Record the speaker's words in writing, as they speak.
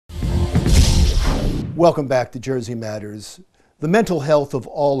Welcome back to Jersey Matters. The mental health of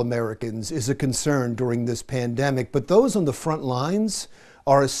all Americans is a concern during this pandemic, but those on the front lines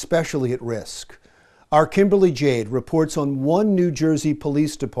are especially at risk. Our Kimberly Jade reports on one New Jersey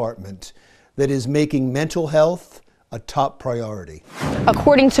police department that is making mental health a top priority.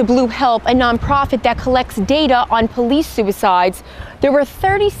 According to Blue Help, a nonprofit that collects data on police suicides, there were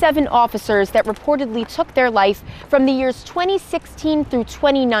 37 officers that reportedly took their life from the years 2016 through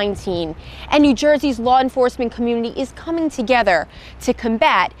 2019. And New Jersey's law enforcement community is coming together to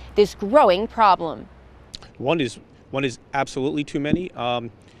combat this growing problem. One is absolutely too many.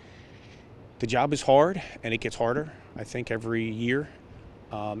 The job is hard, and it gets harder, I think, every year.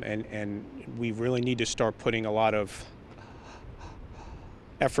 And we really need to start putting a lot of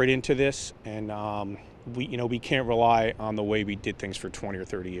effort into this, and we can't rely on the way we did things for 20 or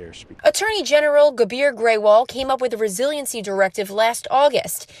 30 years. Attorney General Gabir Grewal came up with a resiliency directive last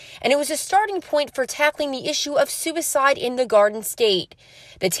August, and it was a starting point for tackling the issue of suicide in the Garden State.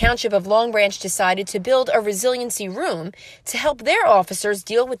 The Township of Long Branch decided to build a resiliency room to help their officers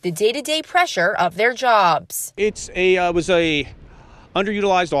deal with the day-to-day pressure of their jobs. Was a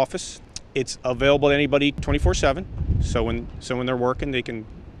underutilized office. It's available to anybody 24/7. So when they're working, they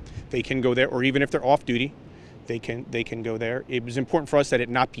can go there, or even if they're off duty, they can go there. It was important for us that it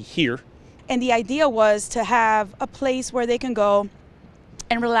not be here. And the idea was to have a place where they can go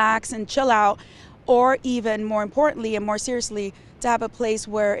and relax and chill out, or even more importantly and more seriously, to have a place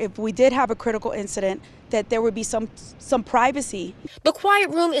where if we did have a critical incident, that there would be some privacy. The quiet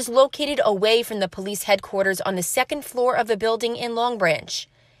room is located away from the police headquarters on the second floor of the building in Long Branch.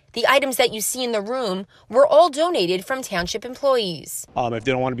 The items that you see in the room were all donated from township employees. If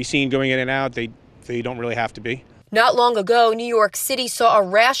they don't want to be seen going in and out, they don't really have to be. Not long ago, New York City saw a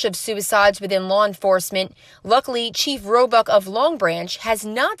rash of suicides within law enforcement. Luckily, Chief Roebuck of Long Branch has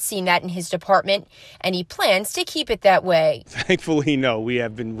not seen that in his department, and he plans to keep it that way. Thankfully, no. We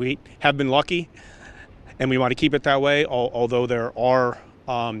have been lucky, and we want to keep it that way, although there are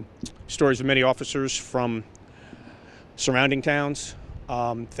stories of many officers from surrounding towns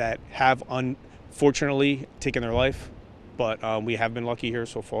that have unfortunately taken their life. But we have been lucky here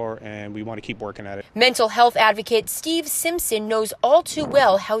so far, and we want to keep working at it. Mental health advocate Steve Simpson knows all too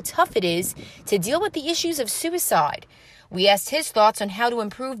well how tough it is to deal with the issues of suicide. We asked his thoughts on how to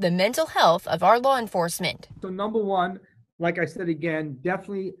improve the mental health of our law enforcement. So number one, like I said again,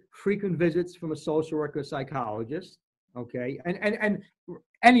 definitely frequent visits from a social worker, psychologist, okay, and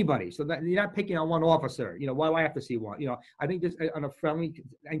anybody. So that you're not picking on one officer. Why do I have to see one? I think just on a friendly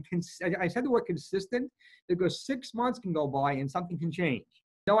and I said the word consistent, because 6 months can go by and something can change.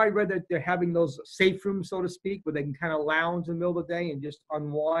 I read that they're having those safe rooms, so to speak, where they can kind of lounge in the middle of the day and just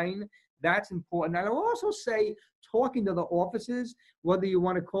unwind. That's important. And I'll also say, talking to the officers, whether you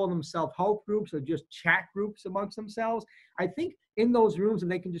want to call them self-help groups or just chat groups amongst themselves, I think in those rooms,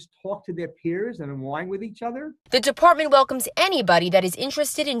 and they can just talk to their peers and unwind with each other. The department welcomes anybody that is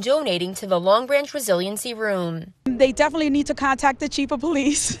interested in donating to the Long Branch Resiliency Room. They definitely need to contact the chief of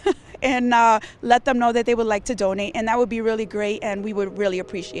police and let them know that they would like to donate, and that would be really great, and we would really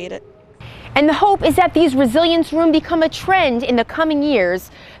appreciate it. And the hope is that these resilience rooms become a trend in the coming years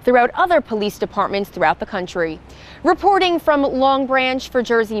throughout other police departments throughout the country. Reporting from Long Branch for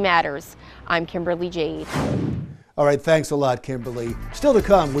Jersey Matters, I'm Kimberly Jade. All right, thanks a lot, Kimberly. Still to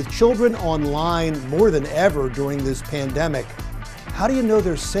come, with children online more than ever during this pandemic, how do you know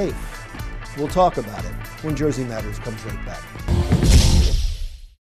they're safe? We'll talk about it when Jersey Matters comes right back.